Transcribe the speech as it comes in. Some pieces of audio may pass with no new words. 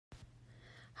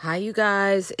Hi, you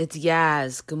guys. It's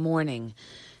Yaz. Good morning.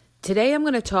 Today I'm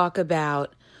going to talk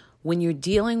about when you're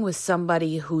dealing with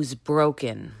somebody who's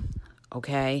broken,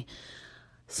 okay?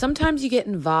 Sometimes you get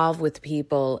involved with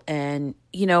people and,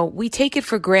 we take it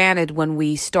for granted when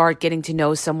we start getting to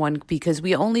know someone because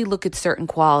we only look at certain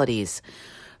qualities.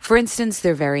 For instance,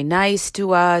 they're very nice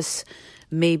to us.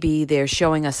 Maybe they're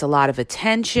showing us a lot of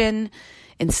attention.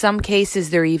 In some cases,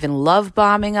 they're even love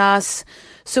bombing us.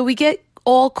 So we get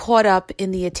all caught up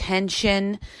in the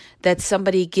attention that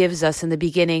somebody gives us in the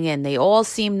beginning, and they all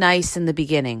seem nice in the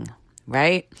beginning,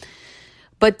 right?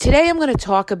 But today I'm going to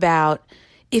talk about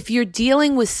if you're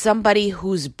dealing with somebody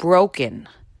who's broken,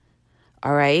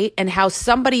 all right, and how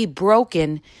somebody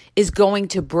broken is going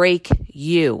to break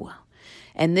you.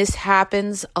 And this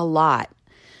happens a lot.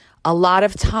 A lot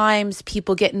of times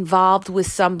people get involved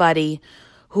with somebody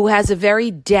who has a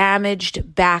very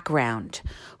damaged background,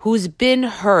 who's been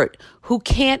hurt, who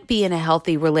can't be in a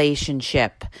healthy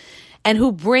relationship, and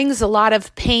who brings a lot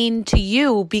of pain to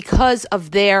you because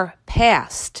of their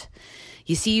past.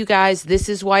 You see, you guys, this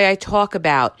is why I talk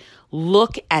about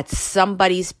look at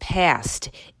somebody's past.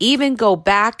 Even go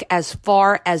back as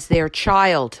far as their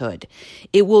childhood.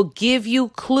 It will give you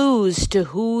clues to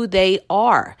who they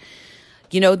are.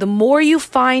 The more you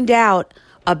find out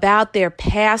about their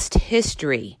past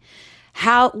history,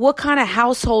 what kind of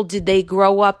household did they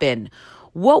grow up in?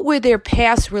 What were their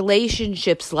past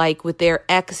relationships like with their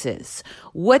exes?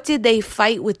 What did they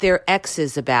fight with their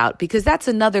exes about? Because that's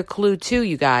another clue too,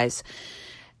 you guys.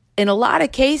 In a lot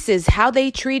of cases, how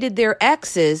they treated their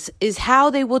exes is how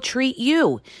they will treat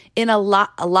you in a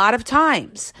lot of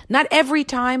times. Not every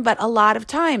time, but a lot of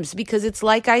times, because it's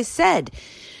like I said,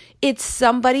 it's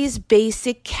somebody's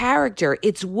basic character.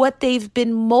 It's what they've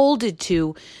been molded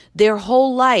to their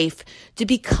whole life to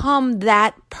become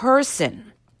that person.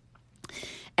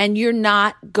 And you're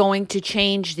not going to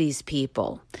change these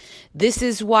people. This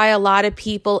is why a lot of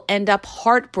people end up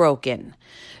heartbroken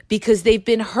because they've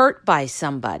been hurt by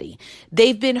somebody.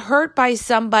 They've been hurt by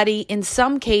somebody in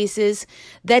some cases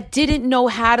that didn't know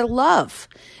how to love,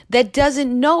 that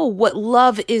doesn't know what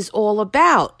love is all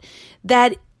about,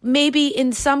 that maybe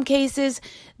in some cases,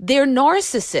 they're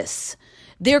narcissists.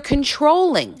 They're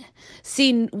controlling.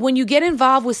 See, when you get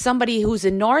involved with somebody who's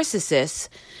a narcissist,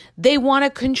 they want to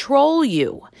control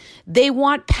you. They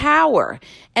want power.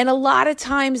 And a lot of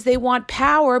times they want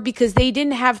power because they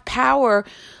didn't have power,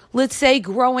 let's say,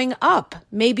 growing up.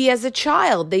 Maybe as a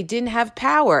child, they didn't have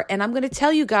power. And I'm going to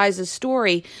tell you guys a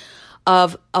story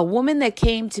of a woman that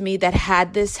came to me that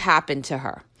had this happen to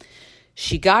her.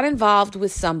 She got involved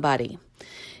with somebody.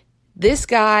 This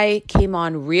guy came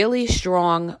on really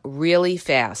strong, really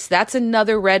fast. That's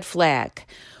another red flag.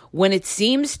 When it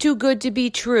seems too good to be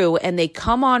true and they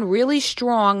come on really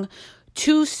strong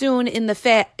too soon in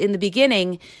the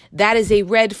beginning, that is a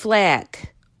red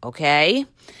flag, okay?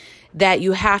 That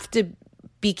you have to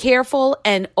be careful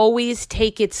and always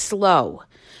take it slow.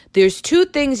 There's two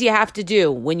things you have to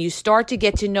do when you start to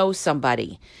get to know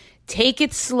somebody. Take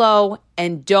it slow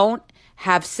and don't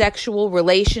have sexual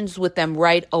relations with them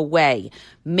right away.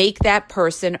 Make that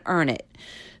person earn it.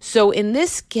 So in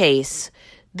this case,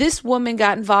 this woman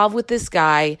got involved with this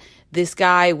guy. This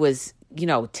guy was,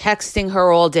 texting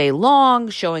her all day long,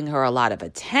 showing her a lot of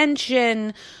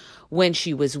attention. When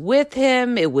she was with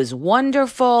him, it was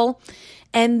wonderful.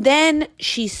 And then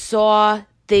she saw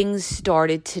things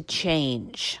started to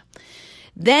change.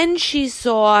 Then she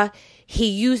saw he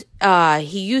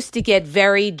used to get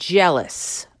very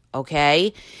jealous.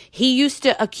 Okay, he used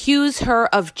to accuse her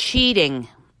of cheating,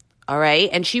 all right?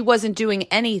 And she wasn't doing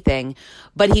anything,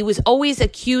 but he was always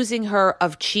accusing her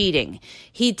of cheating.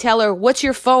 He'd tell her, what's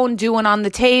your phone doing on the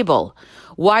table?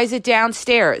 Why is it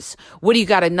downstairs? What, do you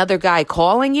got another guy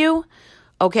calling you?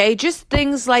 Okay, just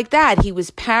things like that. He was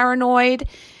paranoid.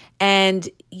 And,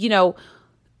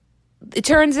 it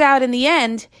turns out in the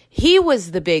end, he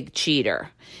was the big cheater.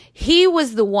 He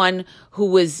was the one who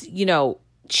was,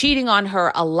 cheating on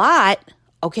her a lot,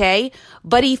 okay?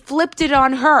 But he flipped it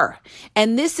on her.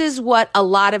 And this is what a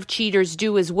lot of cheaters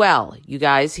do as well. You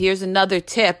guys, here's another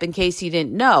tip in case you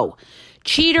didn't know.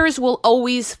 Cheaters will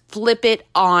always flip it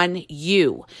on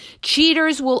you.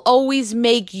 Cheaters will always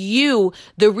make you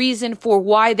the reason for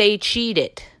why they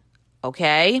cheated,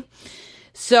 okay?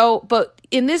 So, but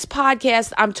in this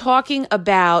podcast, I'm talking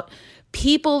about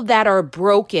people that are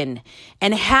broken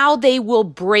and how they will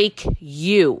break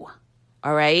you.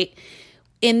 All right.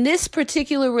 In this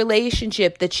particular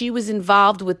relationship that she was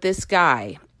involved with this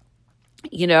guy,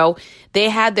 they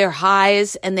had their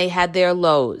highs and they had their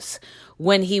lows.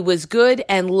 When he was good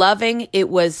and loving,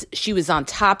 she was on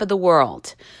top of the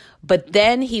world. But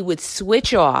then he would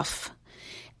switch off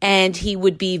and he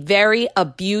would be very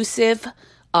abusive,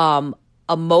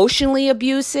 emotionally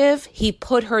abusive. He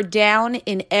put her down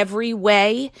in every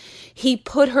way. He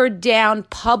put her down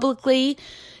publicly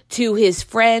to his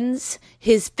friends,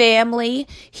 his family.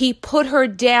 He put her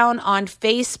down on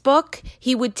Facebook.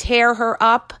 He would tear her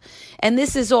up. And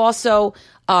this is also,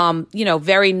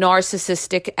 very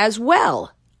narcissistic as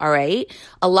well. All right.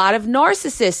 A lot of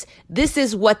narcissists, this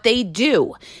is what they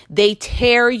do. They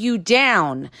tear you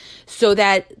down so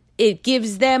that it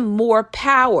gives them more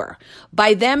power.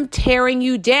 By them tearing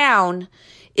you down,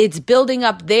 it's building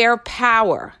up their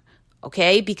power.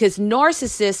 Okay, because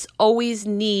narcissists always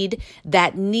need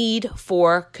that need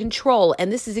for control.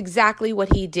 And this is exactly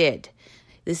what he did.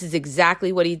 This is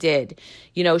exactly what he did.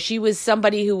 She was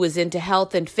somebody who was into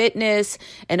health and fitness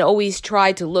and always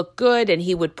tried to look good, and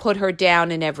he would put her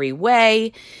down in every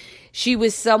way. She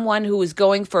was someone who was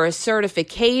going for a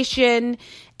certification,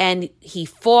 and he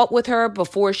fought with her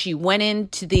before she went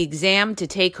into the exam to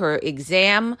take her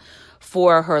exam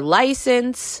for her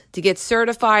license, to get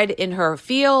certified in her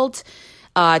field,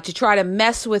 to try to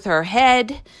mess with her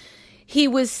head. He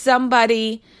was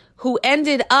somebody who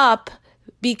ended up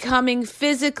becoming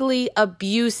physically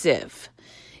abusive.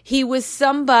 He was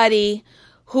somebody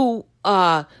who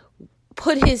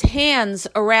put his hands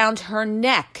around her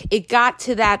neck. It got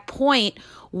to that point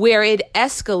where it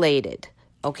escalated.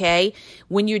 Okay?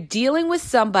 When you're dealing with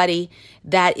somebody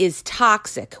that is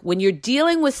toxic, when you're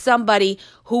dealing with somebody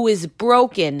who is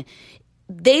broken,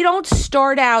 they don't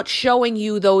start out showing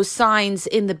you those signs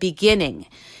in the beginning.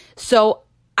 So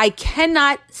I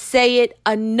cannot say it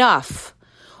enough.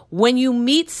 When you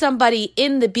meet somebody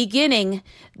in the beginning,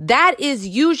 that is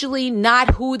usually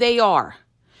not who they are.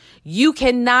 You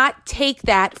cannot take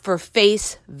that for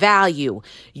face value.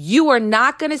 You are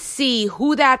not going to see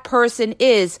who that person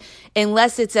is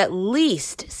unless it's at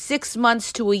least 6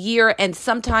 months to a year and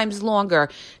sometimes longer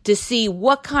to see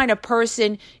what kind of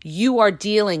person you are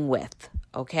dealing with,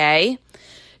 okay?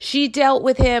 She dealt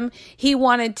with him. He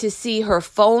wanted to see her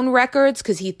phone records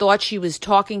because he thought she was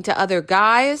talking to other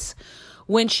guys.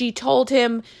 When she told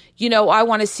him, I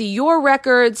want to see your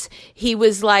records, he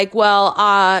was like, well,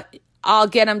 I'll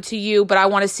get them to you, but I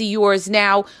want to see yours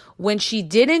now. When she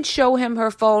didn't show him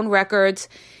her phone records,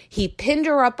 he pinned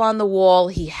her up on the wall.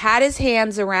 He had his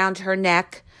hands around her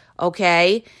neck,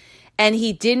 okay? And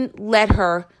he didn't let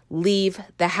her leave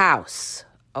the house,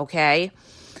 okay?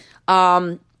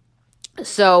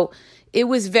 So it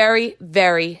was very,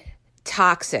 very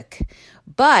toxic.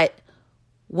 But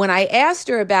when I asked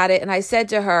her about it and I said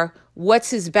to her, what's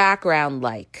his background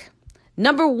like?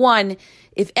 Number one,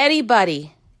 if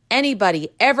anybody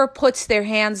ever puts their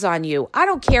hands on you, I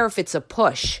don't care if it's a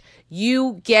push,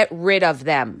 you get rid of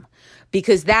them.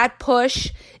 Because that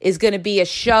push is going to be a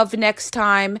shove next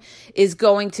time, is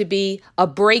going to be a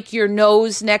break your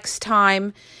nose next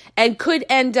time, and could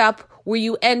end up where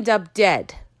you end up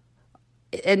dead.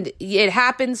 And it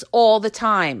happens all the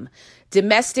time.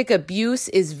 Domestic abuse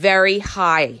is very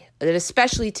high, and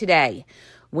especially today.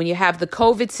 When you have the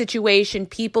COVID situation,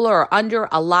 people are under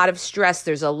a lot of stress.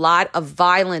 There's a lot of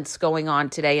violence going on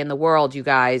today in the world, you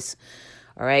guys.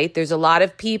 All right. There's a lot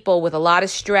of people with a lot of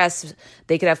stress.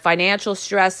 They could have financial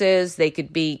stresses. They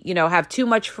could be, have too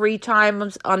much free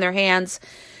time on their hands.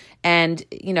 And,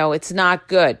 it's not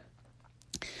good.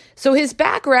 So his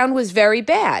background was very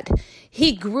bad.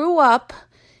 He grew up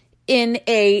in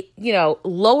a,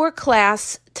 lower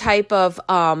class type of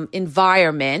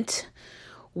environment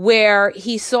where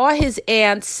he saw his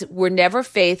aunts were never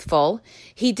faithful.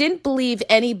 He didn't believe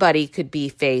anybody could be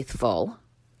faithful.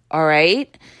 All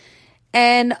right.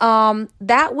 And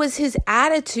that was his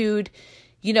attitude,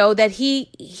 that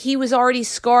he was already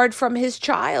scarred from his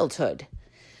childhood.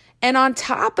 And on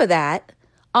top of that,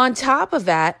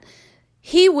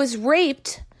 he was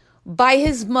raped by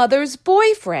his mother's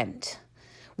boyfriend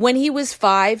when he was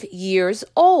 5 years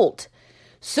old.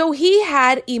 So he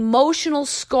had emotional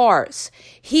scars.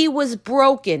 He was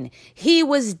broken. He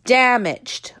was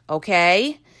damaged,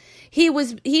 okay? He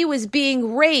was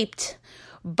being raped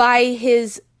by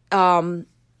his mother's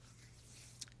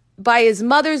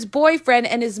boyfriend,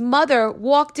 and his mother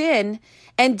walked in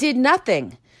and did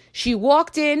nothing. She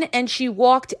walked in and she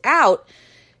walked out,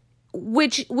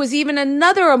 which was even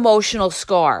another emotional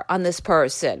scar on this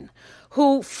person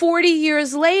who 40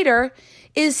 years later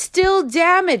is still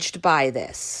damaged by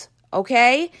this,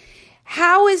 okay?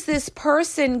 How is this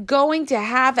person going to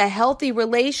have a healthy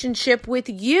relationship with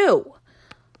you?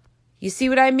 You see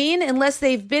what I mean? Unless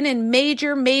they've been in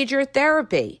major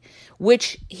therapy,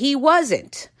 which he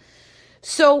wasn't.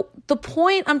 So the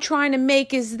point I'm trying to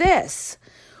make is this.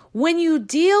 When you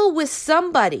deal with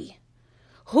somebody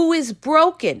who is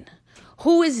broken,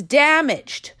 who is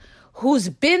damaged, who's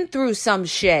been through some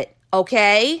shit,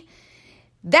 okay?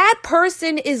 That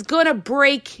person is going to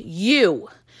break you.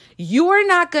 You're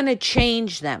not going to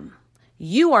change them.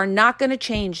 You are not going to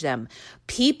change them.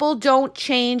 People don't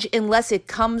change unless it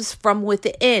comes from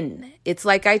within. It's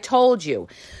like I told you.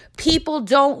 People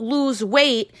don't lose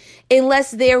weight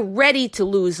unless they're ready to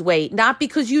lose weight, not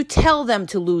because you tell them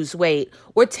to lose weight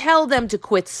or tell them to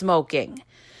quit smoking.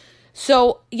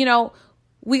 So,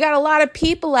 we got a lot of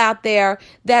people out there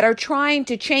that are trying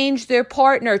to change their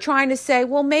partner, trying to say,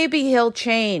 well, maybe he'll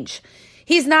change.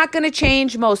 He's not going to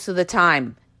change most of the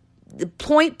time.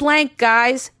 Point blank,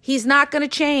 guys, he's not going to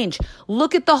change.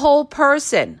 Look at the whole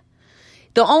person.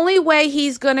 The only way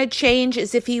he's going to change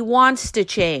is if he wants to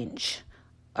change.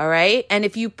 All right? And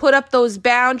if you put up those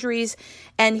boundaries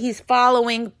and he's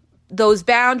following those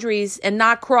boundaries and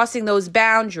not crossing those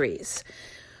boundaries.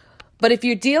 But if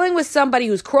you're dealing with somebody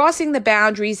who's crossing the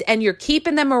boundaries and you're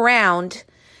keeping them around,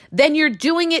 then you're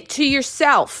doing it to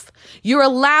yourself. You're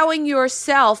allowing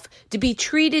yourself to be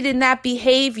treated in that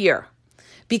behavior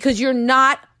because you're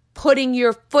not putting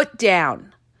your foot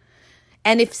down.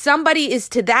 And if somebody is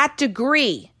to that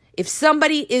degree, if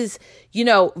somebody is,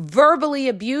 verbally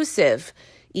abusive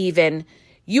even,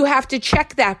 you have to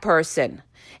check that person.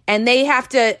 And they have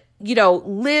to,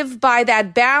 live by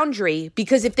that boundary,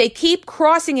 because if they keep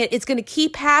crossing it, it's going to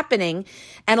keep happening.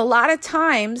 And a lot of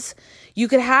times you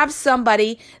could have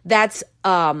somebody that's,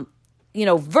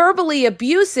 verbally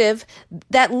abusive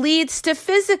that leads to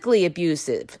physically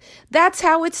abusive. That's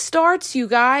how it starts, you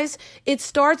guys. It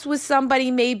starts with somebody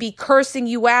maybe cursing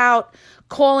you out,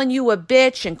 calling you a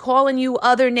bitch and calling you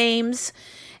other names.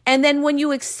 And then when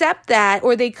you accept that,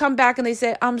 or they come back and they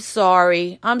say, I'm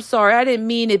sorry, I didn't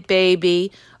mean it,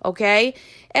 baby. Okay.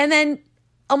 And then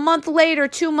a month later,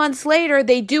 2 months later,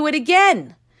 they do it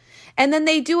again. And then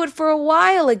they do it for a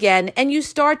while again. And you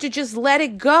start to just let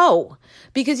it go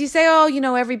because you say,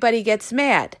 everybody gets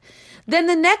mad. Then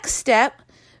the next step,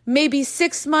 maybe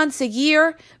 6 months, a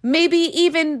year, maybe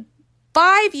even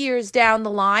 5 years down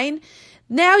the line,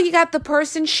 now you got the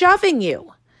person shoving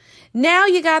you. Now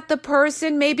you got the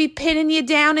person maybe pinning you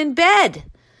down in bed,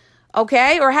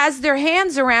 okay, or has their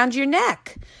hands around your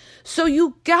neck. So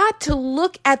you got to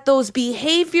look at those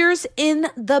behaviors in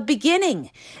the beginning.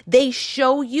 They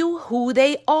show you who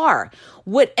they are.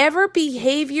 Whatever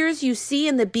behaviors you see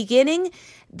in the beginning,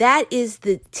 that is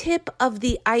the tip of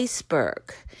the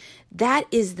iceberg. That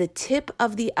is the tip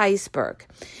of the iceberg.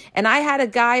 And I had a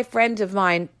guy friend of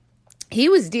mine, he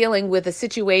was dealing with a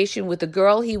situation with a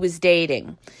girl he was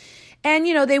dating. And,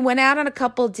 they went out on a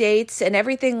couple dates and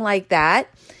everything like that.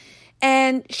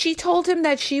 And she told him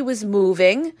that she was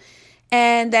moving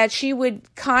and that she would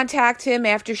contact him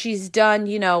after she's done,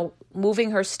 moving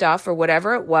her stuff or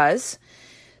whatever it was.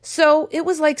 So it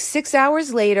was like 6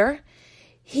 hours later,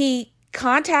 he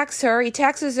contacts her, he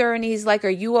texts her, and he's like, are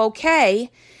you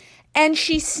okay? And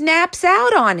she snaps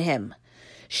out on him.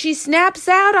 She snaps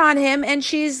out on him and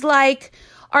she's like,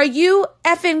 are you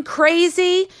effing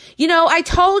crazy? I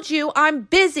told you I'm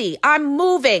busy. I'm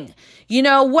moving.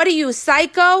 What are you,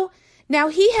 psycho? Now,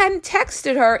 he hadn't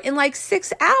texted her in like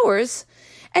 6 hours,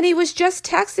 and he was just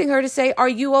texting her to say, are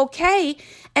you okay?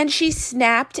 And she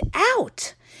snapped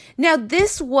out. Now,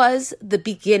 this was the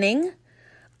beginning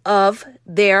of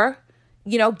their,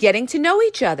 getting to know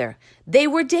each other. They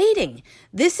were dating.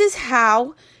 This is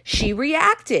how she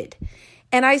reacted.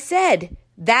 And I said,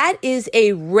 that is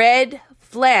a red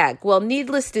flag. Well,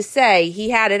 needless to say, he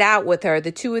had it out with her.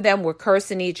 The two of them were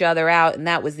cursing each other out, and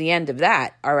that was the end of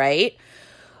that, all right?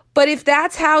 But if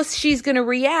that's how she's going to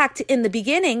react in the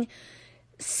beginning,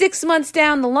 6 months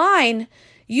down the line,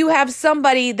 you have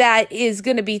somebody that is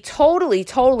going to be totally,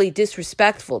 totally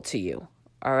disrespectful to you,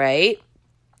 all right?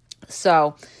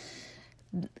 So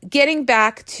getting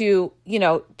back to,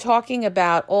 talking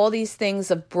about all these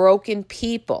things of broken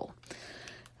people.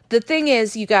 The thing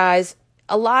is, you guys,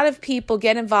 a lot of people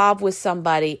get involved with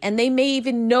somebody and they may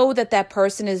even know that that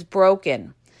person is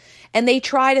broken. And they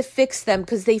try to fix them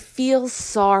because they feel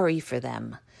sorry for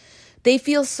them. They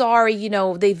feel sorry,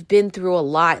 they've been through a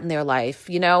lot in their life.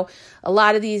 A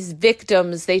lot of these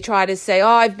victims, they try to say,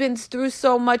 I've been through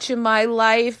so much in my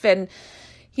life and,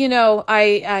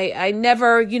 I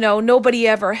never, nobody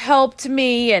ever helped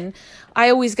me and I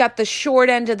always got the short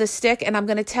end of the stick. And I'm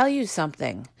going to tell you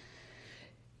something.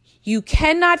 You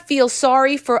cannot feel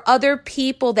sorry for other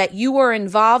people that you are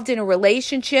involved in a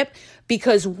relationship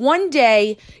because one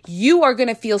day you are going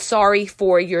to feel sorry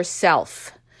for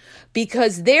yourself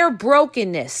because their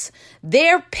brokenness,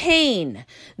 their pain,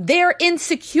 their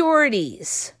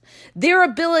insecurities, their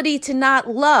ability to not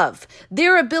love,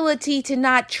 their ability to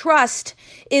not trust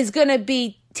is going to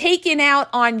be taken out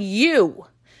on you.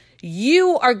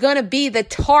 You are going to be the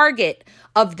target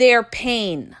of their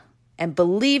pain. And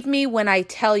believe me when I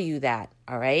tell you that,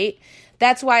 all right?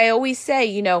 That's why I always say,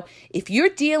 if you're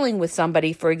dealing with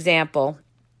somebody, for example,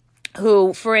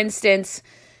 who, for instance,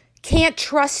 can't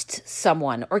trust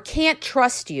someone or can't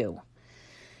trust you,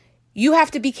 you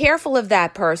have to be careful of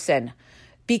that person,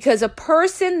 because a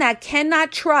person that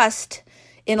cannot trust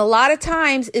in a lot of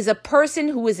times is a person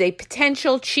who is a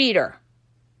potential cheater.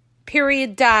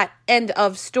 Period, dot, end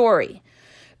of story.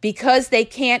 Because they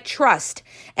can't trust.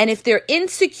 And if they're an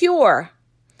insecure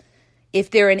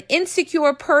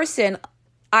person,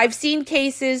 I've seen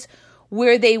cases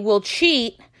where they will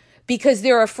cheat because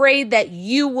they're afraid that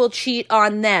you will cheat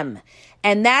on them.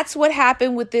 And that's what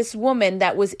happened with this woman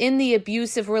that was in the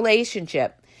abusive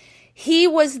relationship. He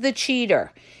was the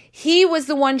cheater. He was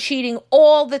the one cheating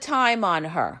all the time on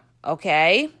her,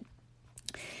 okay?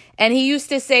 And he used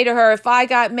to say to her, if I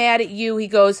got mad at you, he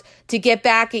goes, to get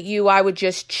back at you, I would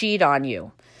just cheat on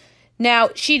you. Now,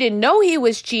 she didn't know he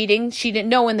was cheating. She didn't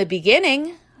know in the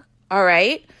beginning, all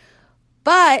right?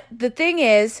 But the thing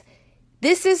is,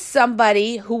 this is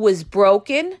somebody who was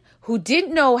broken, who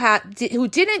didn't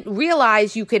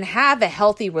realize you can have a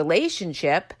healthy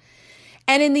relationship.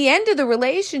 And in the end of the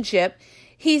relationship,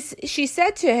 she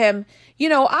said to him,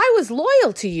 I was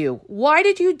loyal to you. Why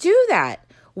did you do that?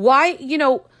 Why,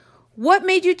 what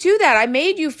made you do that? I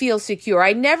made you feel secure.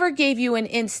 I never gave you an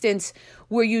instance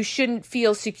where you shouldn't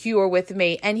feel secure with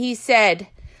me. And he said,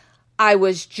 I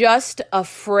was just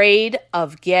afraid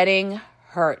of getting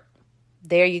hurt.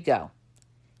 There you go.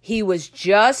 He was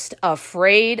just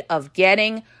afraid of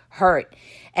getting hurt.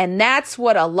 And that's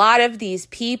what a lot of these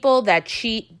people that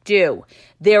cheat do.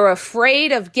 They're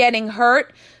afraid of getting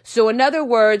hurt. So in other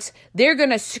words, they're going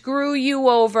to screw you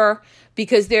over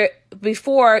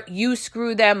before you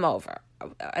screw them over.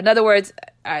 In other words,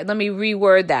 let me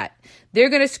reword that. They're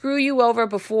going to screw you over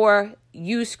before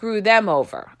you screw them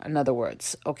over. In other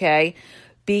words, okay?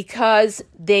 Because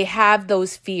they have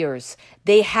those fears.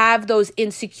 They have those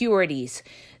insecurities.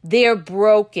 They're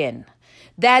broken.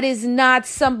 That is not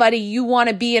somebody you want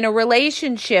to be in a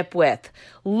relationship with.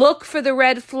 Look for the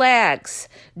red flags.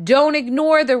 Don't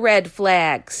ignore the red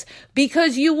flags,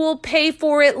 because you will pay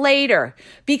for it later,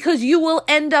 because you will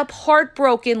end up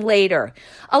heartbroken later.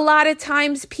 A lot of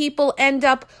times people end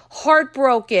up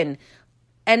heartbroken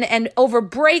and over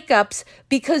breakups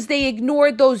because they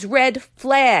ignored those red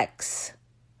flags.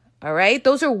 All right.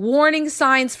 Those are warning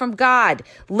signs from God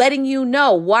letting you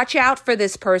know, watch out for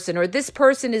this person, or this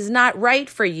person is not right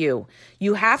for you.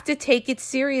 You have to take it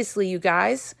seriously, you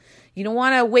guys. You don't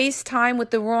want to waste time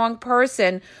with the wrong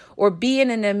person or be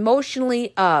in an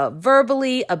emotionally,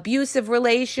 verbally abusive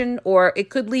relation, or it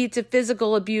could lead to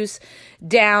physical abuse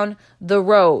down the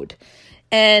road.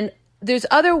 And there's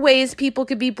other ways people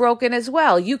could be broken as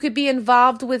well. You could be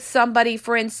involved with somebody,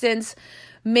 for instance,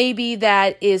 maybe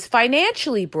that is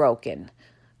financially broken,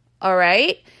 all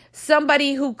right?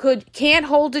 Somebody who can't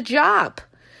hold a job.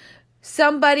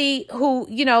 Somebody who,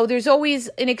 there's always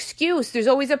an excuse. There's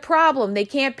always a problem. They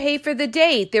can't pay for the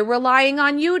date. They're relying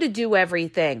on you to do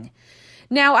everything.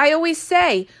 Now, I always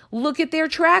say, look at their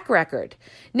track record.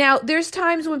 Now, there's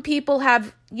times when people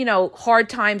have, hard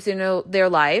times in their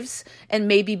lives and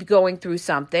maybe going through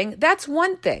something. That's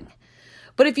one thing.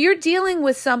 But if you're dealing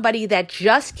with somebody that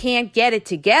just can't get it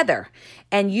together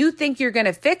and you think you're going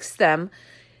to fix them,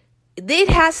 it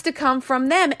has to come from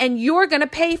them, and you're going to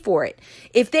pay for it.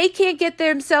 If they can't get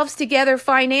themselves together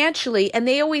financially and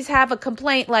they always have a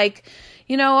complaint like,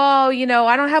 I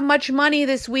don't have much money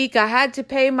this week. I had to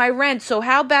pay my rent. So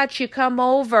how about you come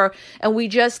over and we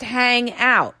just hang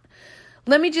out?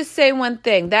 Let me just say one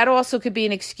thing. That also could be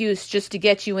an excuse just to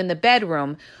get you in the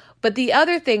bedroom. But the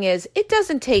other thing is, it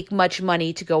doesn't take much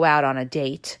money to go out on a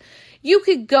date. You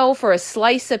could go for a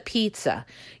slice of pizza.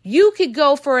 You could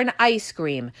go for an ice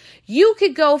cream. You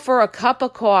could go for a cup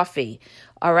of coffee,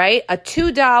 all right? A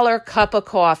 $2 cup of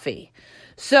coffee.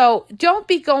 So don't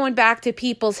be going back to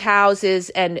people's houses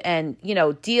and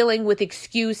dealing with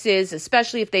excuses,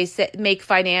 especially if they make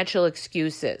financial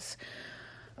excuses,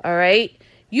 all right?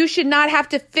 You should not have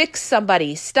to fix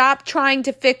somebody. Stop trying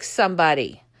to fix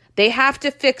somebody. They have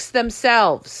to fix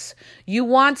themselves. You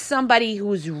want somebody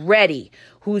who's ready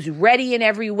in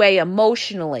every way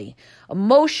emotionally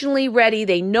ready.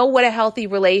 They know what a healthy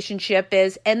relationship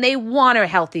is, and they want a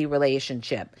healthy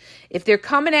relationship. If they're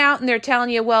coming out and they're telling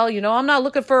you, well, I'm not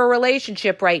looking for a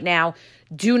relationship right now,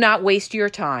 do not waste your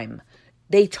time.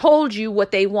 They told you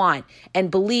what they want,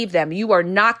 and believe them. You are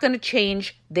not going to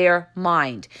change their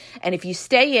mind. And if you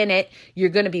stay in it, you're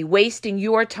going to be wasting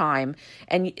your time.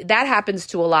 And that happens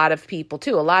to a lot of people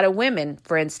too. A lot of women,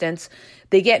 for instance,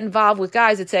 they get involved with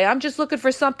guys that say, I'm just looking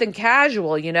for something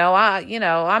casual.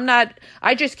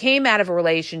 I just came out of a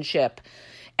relationship.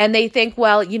 And they think,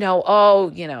 well, they're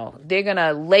going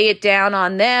to lay it down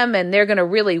on them and they're going to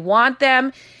really want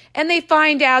them. And they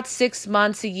find out 6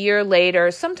 months, a year later,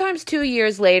 sometimes 2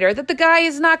 years later, that the guy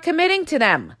is not committing to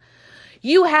them.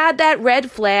 You had that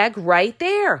red flag right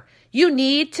there. You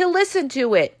need to listen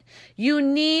to it. You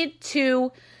need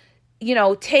to,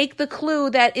 take the clue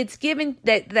that it's given,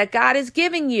 that God is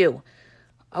giving you.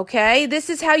 Okay? This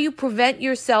is how you prevent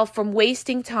yourself from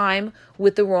wasting time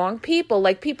with the wrong people.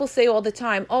 Like people say all the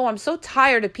time, oh, I'm so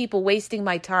tired of people wasting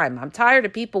my time. I'm tired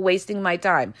of people wasting my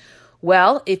time.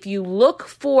 Well, if you look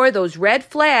for those red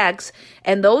flags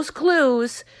and those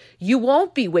clues, you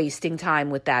won't be wasting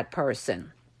time with that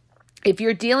person. If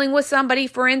you're dealing with somebody,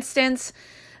 for instance,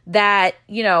 that,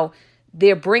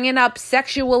 they're bringing up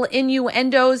sexual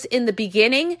innuendos in the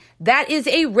beginning, that is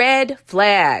a red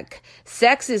flag.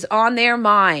 Sex is on their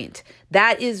mind.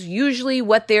 That is usually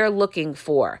what they're looking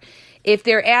for. If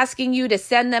they're asking you to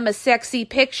send them a sexy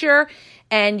picture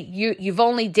and you've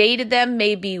only dated them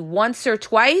maybe once or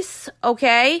twice,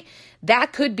 okay,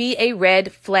 that could be a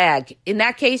red flag. In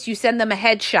that case, you send them a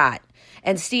headshot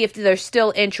and see if they're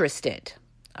still interested.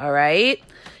 All right?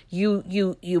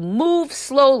 You move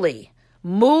slowly.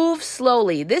 Move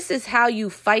slowly. This is how you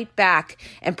fight back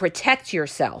and protect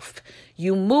yourself.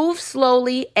 You move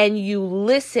slowly and you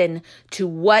listen to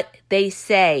what they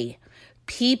say.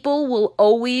 People will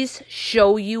always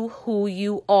show you who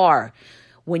you are.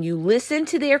 When you listen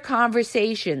to their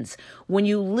conversations, when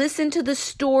you listen to the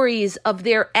stories of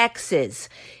their exes,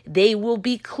 they will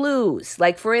be clues.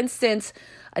 Like, for instance,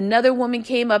 another woman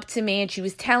came up to me and she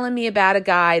was telling me about a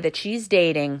guy that she's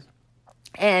dating.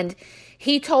 And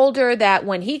he told her that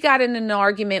when he got in an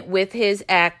argument with his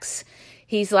ex,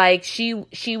 he's like, she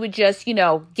would just,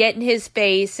 get in his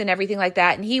face and everything like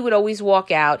that. And he would always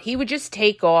walk out. He would just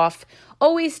take off,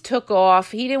 always took off.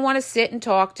 He didn't want to sit and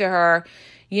talk to her.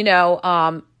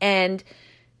 That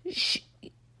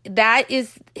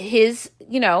is his,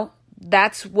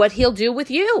 that's what he'll do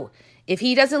with you. If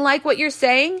he doesn't like what you're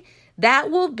saying,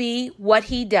 that will be what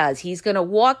he does. He's going to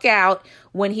walk out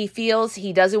when he feels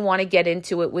he doesn't want to get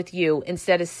into it with you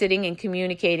instead of sitting and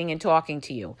communicating and talking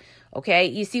to you. Okay?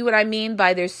 You see what I mean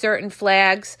by there's certain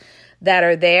flags that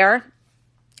are there,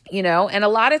 and a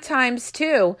lot of times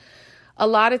too,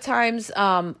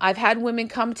 I've had women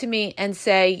come to me and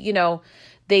say,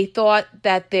 they thought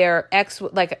that their ex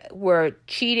were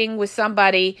cheating with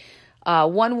somebody.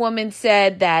 One woman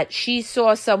said that she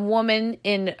saw some woman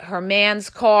in her man's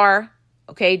car,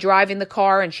 driving the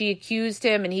car, and she accused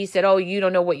him, and he said, oh, you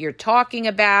don't know what you're talking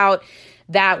about.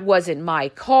 That wasn't my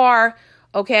car,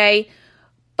 okay?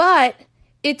 But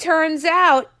it turns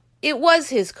out it was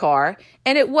his car,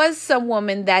 and it was some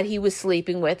woman that he was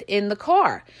sleeping with in the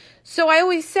car. So I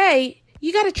always say,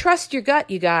 you got to trust your gut,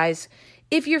 you guys.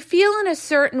 If you're feeling a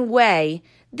certain way,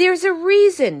 there's a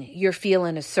reason you're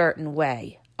feeling a certain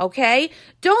way, okay?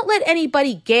 Don't let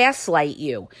anybody gaslight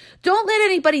you. Don't let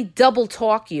anybody double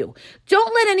talk you.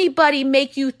 Don't let anybody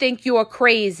make you think you're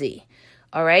crazy,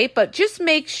 all right? But just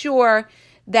make sure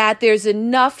that there's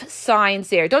enough signs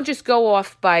there. Don't just go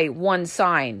off by one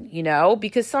sign,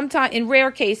 because sometimes, in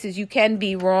rare cases, you can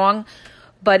be wrong.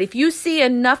 But if you see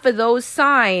enough of those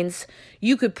signs,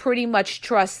 you could pretty much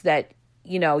trust that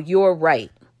you're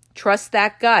right. Trust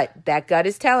that gut. That gut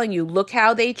is telling you, look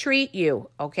how they treat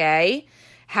you, okay?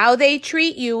 How they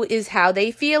treat you is how they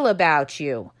feel about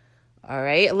you, all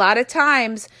right? A lot of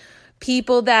times,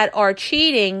 people that are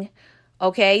cheating,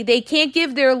 okay, they can't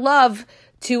give their love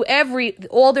to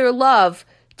all their love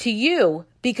to you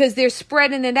because they're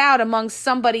spreading it out amongst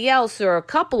somebody else or a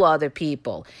couple other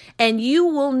people. And you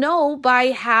will know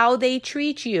by how they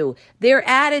treat you, their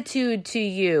attitude to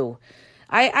you.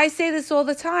 I say this all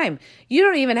the time. You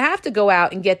don't even have to go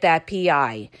out and get that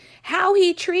PI. How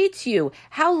he treats you,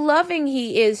 how loving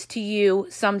he is to you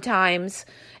sometimes,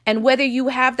 and whether you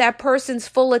have that person's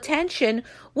full attention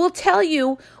will tell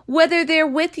you whether they're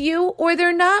with you or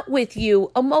they're not with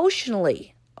you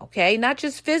emotionally. Okay, not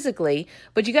just physically,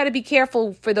 but you got to be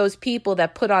careful for those people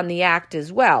that put on the act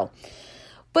as well.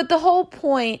 But the whole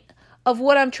point of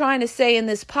what I'm trying to say in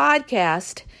this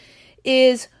podcast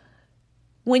is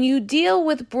when you deal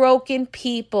with broken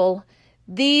people,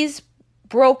 these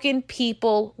broken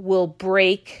people will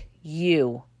break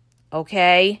you,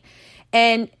 okay?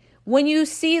 And when you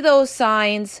see those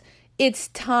signs, it's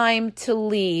time to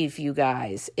leave, you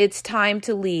guys. It's time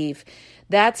to leave.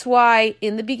 That's why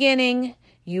in the beginning,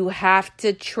 you have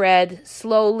to tread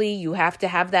slowly. You have to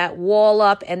have that wall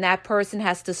up, and that person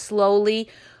has to slowly,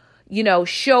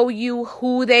 show you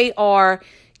who they are.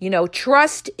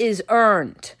 Trust is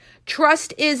earned.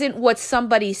 Trust isn't what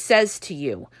somebody says to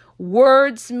you.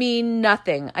 Words mean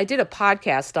nothing. I did a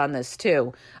podcast on this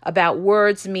too, about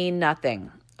words mean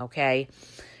nothing, okay?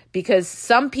 Because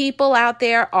some people out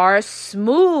there are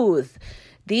smooth.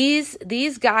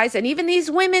 These guys, and even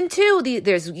these women too,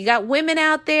 you got women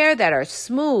out there that are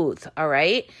smooth, all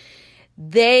right?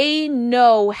 They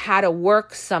know how to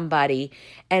work somebody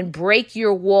and break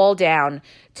your wall down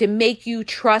to make you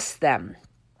trust them.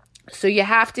 So you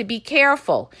have to be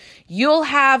careful. You'll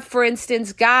have, for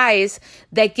instance, guys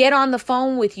that get on the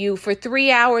phone with you for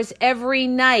 3 hours every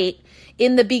night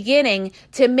in the beginning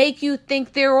to make you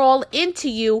think they're all into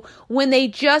you when they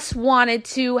just wanted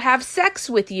to have sex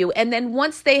with you. And then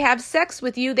once they have sex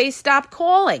with you, they stop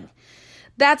calling.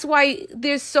 That's why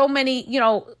there's so many,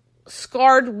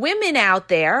 scarred women out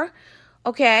there,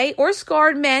 okay, or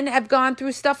scarred men have gone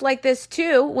through stuff like this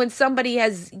too, when somebody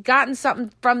has gotten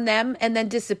something from them and then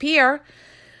disappear,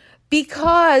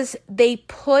 because they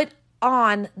put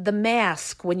on the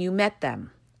mask when you met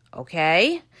them,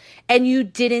 okay, and you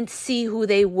didn't see who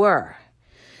they were.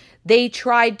 They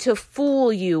tried to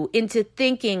fool you into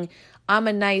thinking, I'm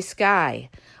a nice guy.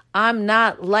 I'm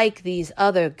not like these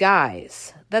other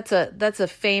guys. That's a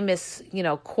famous,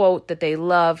 quote that they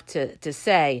love to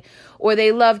say. Or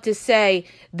they love to say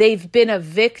they've been a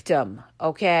victim,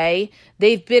 okay?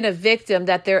 They've been a victim,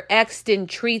 that their ex didn't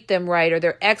treat them right, or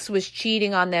their ex was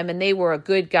cheating on them and they were a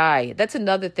good guy. That's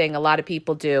another thing a lot of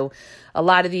people do. A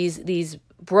lot of these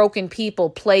broken people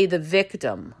play the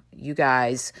victim, you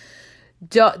guys.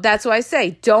 That's why I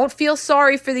say, don't feel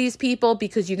sorry for these people,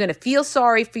 because you're going to feel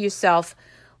sorry for yourself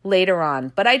later on.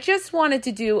 But I just wanted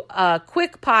to do a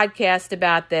quick podcast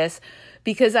about this,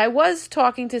 because I was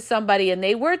talking to somebody and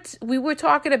we were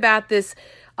talking about this,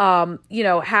 how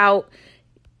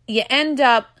you end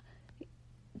up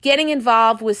getting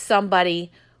involved with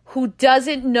somebody who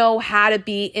doesn't know how to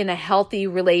be in a healthy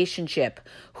relationship,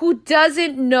 who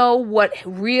doesn't know what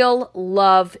real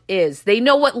love is. They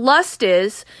know what lust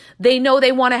is. They know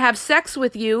they want to have sex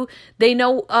with you. They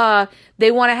know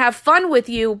they want to have fun with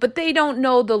you, but they don't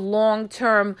know the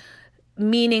long-term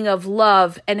meaning of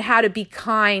love and how to be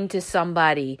kind to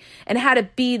somebody and how to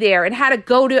be there and how to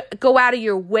go out of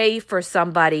your way for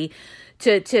somebody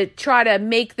to try to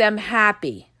make them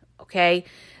happy, okay?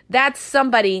 That's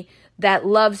somebody that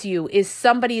loves you, is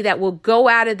somebody that will go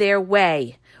out of their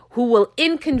way, who will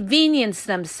inconvenience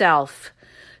themselves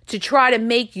to try to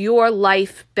make your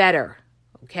life better,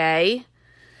 okay?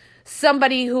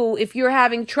 Somebody who, if you're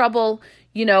having trouble,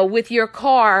 with your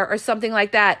car or something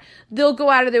like that, they'll go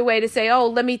out of their way to say, oh,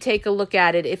 let me take a look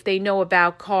at it, if they know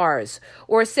about cars.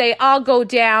 Or say, I'll go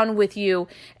down with you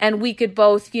and we could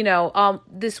both,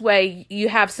 this way you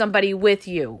have somebody with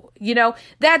you.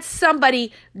 That's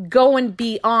somebody going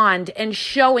beyond and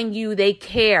showing you they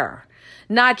care.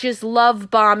 Not just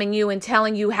love bombing you and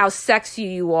telling you how sexy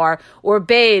you are. Or,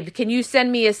 babe, can you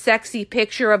send me a sexy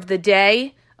picture of the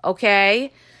day?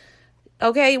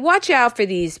 Okay, watch out for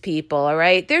these people, all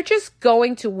right? They're just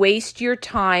going to waste your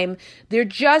time. They're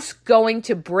just going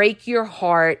to break your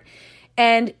heart.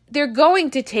 And they're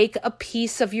going to take a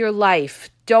piece of your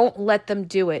life. Don't let them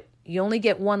do it. You only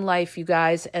get one life, you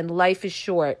guys, and life is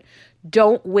short.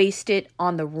 Don't waste it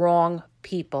on the wrong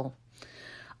people.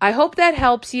 I hope that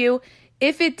helps you.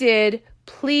 If it did,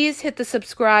 please hit the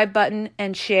subscribe button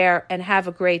and share, and have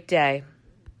a great day.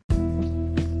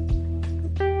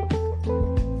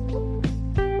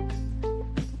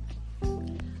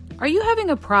 Are you having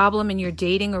a problem in your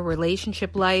dating or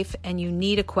relationship life and you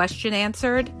need a question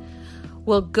answered?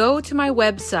 Well, go to my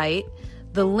website.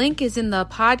 The link is in the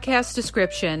podcast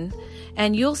description,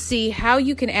 and you'll see how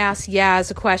you can ask Yaz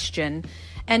a question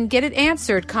and get it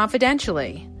answered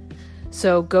confidentially.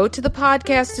 So go to the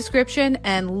podcast description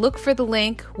and look for the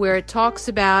link where it talks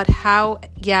about how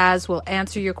Yaz will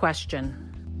answer your question.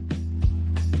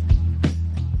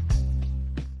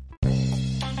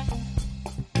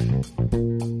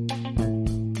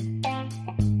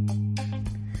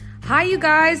 Hi, you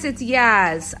guys, it's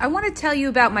Yaz. I want to tell you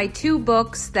about my 2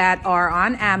 books that are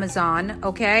on Amazon,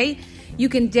 okay? You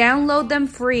can download them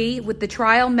free with the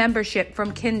trial membership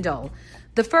from Kindle.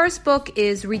 The first book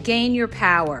is Regain Your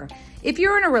Power. If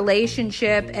you're in a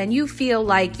relationship and you feel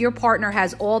like your partner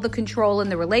has all the control in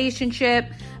the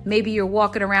relationship, maybe you're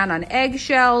walking around on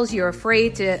eggshells, you're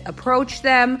afraid to approach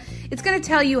them, it's going to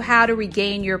tell you how to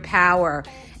regain your power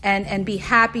and be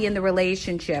happy in the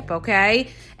relationship, okay?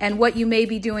 And what you may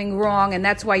be doing wrong, and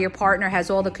that's why your partner has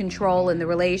all the control in the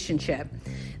relationship.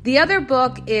 The other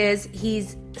book is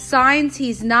Signs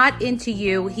He's Not Into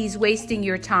You, He's Wasting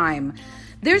Your Time.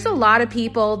 There's a lot of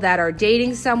people that are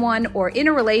dating someone or in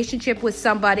a relationship with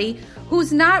somebody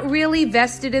who's not really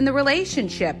vested in the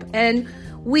relationship. And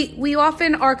we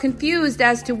often are confused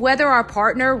as to whether our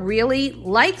partner really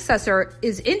likes us or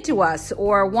is into us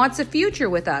or wants a future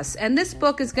with us. And this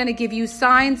book is going to give you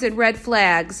signs and red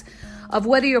flags of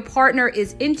whether your partner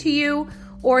is into you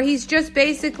or he's just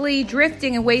basically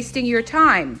drifting and wasting your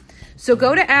time. So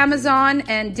go to Amazon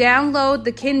and download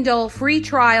the Kindle free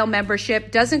trial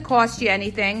membership. Doesn't cost you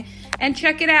anything. And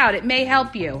check it out. It may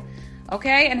help you.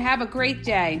 Okay? And have a great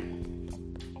day.